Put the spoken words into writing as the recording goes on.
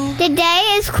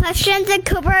Today is Questions with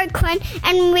Cooper and Quinn,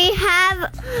 and we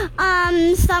have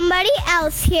somebody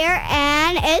else here,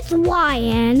 and it's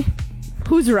Ryan.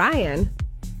 Who's Ryan?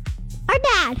 Our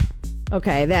dad.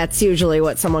 Okay, that's usually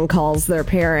what someone calls their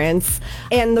parents.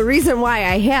 And the reason why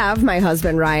I have my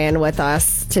husband Ryan with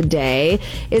us today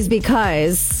is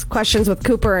because Questions with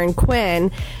Cooper and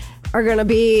Quinn are going to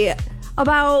be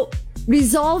about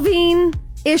resolving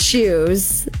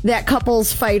issues that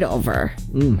couples fight over.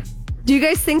 Do you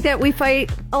guys think that we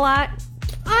fight a lot?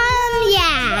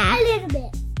 Yeah. A little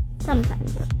bit.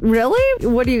 Sometimes. Really?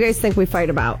 What do you guys think we fight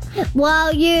about?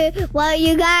 Well, you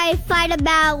guys fight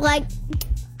about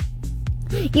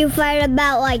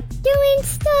doing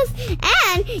stuff,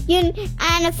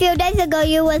 and a few days ago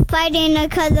you was fighting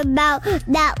because about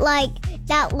that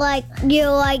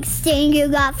thing you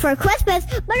got for Christmas,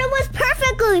 but it was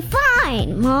perfectly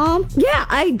fine, Mom. Yeah,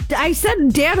 I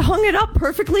said Dad hung it up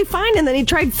perfectly fine, and then he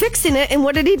tried fixing it, and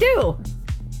what did he do?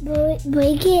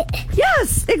 Break it.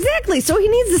 Yes, exactly. So he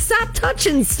needs to stop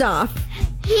touching stuff.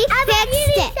 He fixed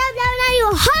it.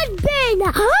 Your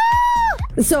husband.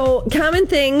 So common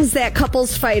things that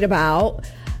couples fight about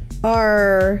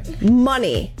are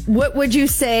money. What would you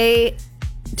say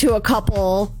to a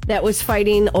couple that was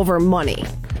fighting over money?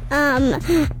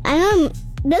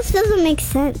 This doesn't make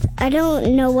sense. I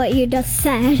don't know what you just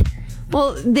said.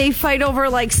 Well, they fight over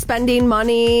like spending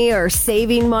money or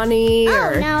saving money.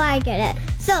 Oh, now I get it.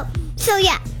 So,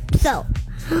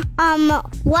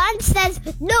 one says,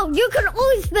 no, you can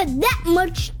only spend that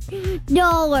much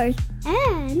dollars.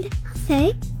 And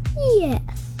say, yes.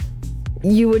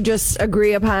 You would just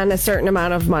agree upon a certain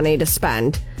amount of money to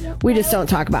spend. We just don't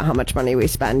talk about how much money we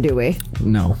spend, do we?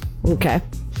 No. Okay.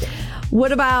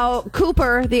 What about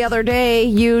Cooper? The other day,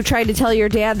 you tried to tell your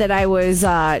dad that I was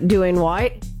doing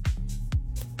what?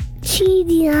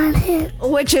 Cheating on him.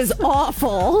 Which is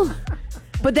awful.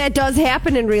 But that does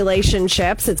happen in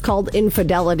relationships. It's called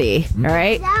infidelity, all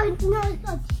right? It's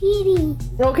not cheating.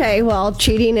 Okay, well,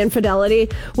 cheating, infidelity.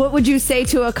 What would you say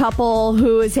to a couple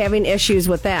who is having issues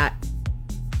with that?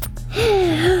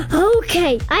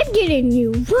 Okay, I'm giving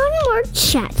you one more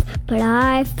chance, but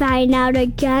I find out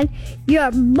again,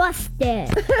 you're busted.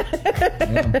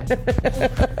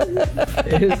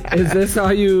 Is this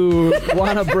how you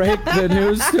want to break the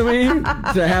news to me?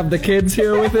 To have the kids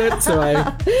here with it?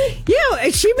 Yeah,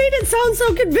 she made it sound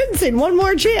so convincing. One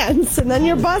more chance, and then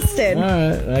you're busted. All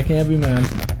right, I can't be mad.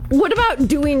 What about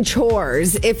doing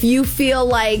chores? If you feel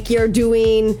like you're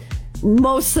doing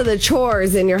most of the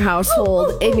chores in your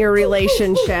household, in your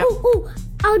relationship.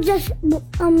 I'll just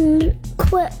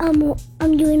quit.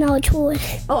 I'm doing all chores.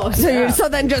 Oh, so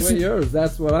then just Quit yours.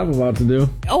 That's what I'm about to do.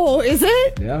 Oh, is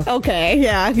it? Yeah. Okay,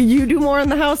 yeah. You do more in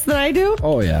the house than I do?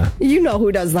 Oh yeah. You know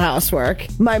who does the housework?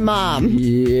 My mom.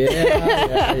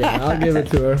 Yeah. I'll give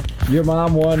it to her. Your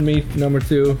mom 1, me number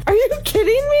 2. Are you kidding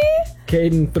me?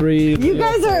 Caden 3. You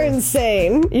guys are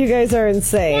insane. You guys are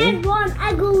insane. Dad won.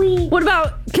 I go eat. What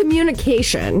about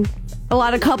communication? A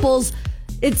lot of couples,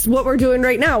 it's what we're doing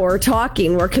right now. We're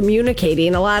talking, we're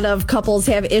communicating. A lot of couples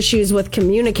have issues with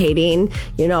communicating,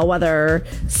 whether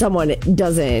someone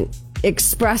doesn't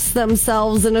express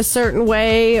themselves in a certain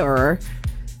way, or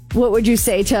what would you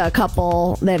say to a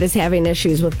couple that is having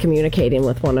issues with communicating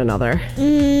with one another?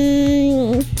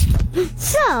 Hey,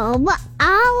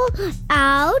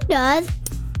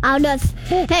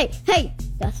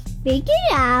 just speak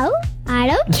it out. I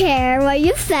don't care what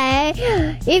you say.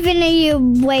 Even if you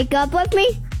wake up with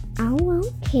me, I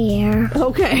won't care.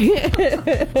 Okay.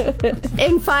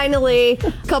 And finally,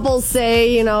 couples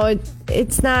say, it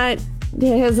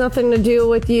has nothing to do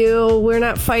with you. We're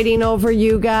not fighting over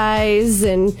you guys.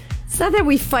 And it's not that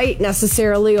we fight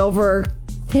necessarily over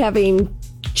having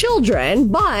children,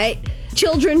 but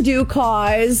children do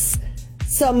cause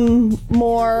some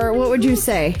more, what would you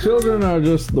say? Children are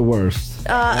just the worst.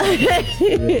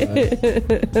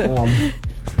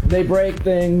 They break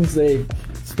things. They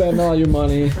spend all your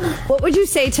money. What would you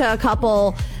say to a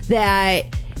couple that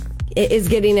is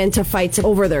getting into fights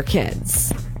over their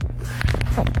kids?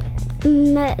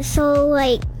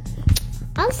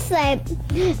 I'll say,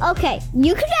 okay,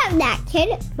 you can have that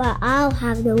kid, but I'll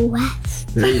have the rest.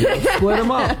 Split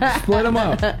them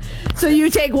up. So you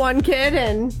take one kid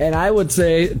and I would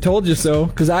say, told you so,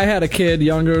 because I had a kid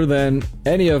younger than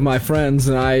any of my friends,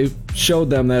 and I showed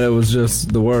them that it was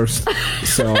just the worst.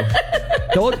 So,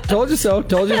 told you so.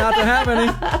 Told you not to have any,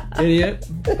 idiot.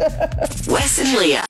 Wes and Leah.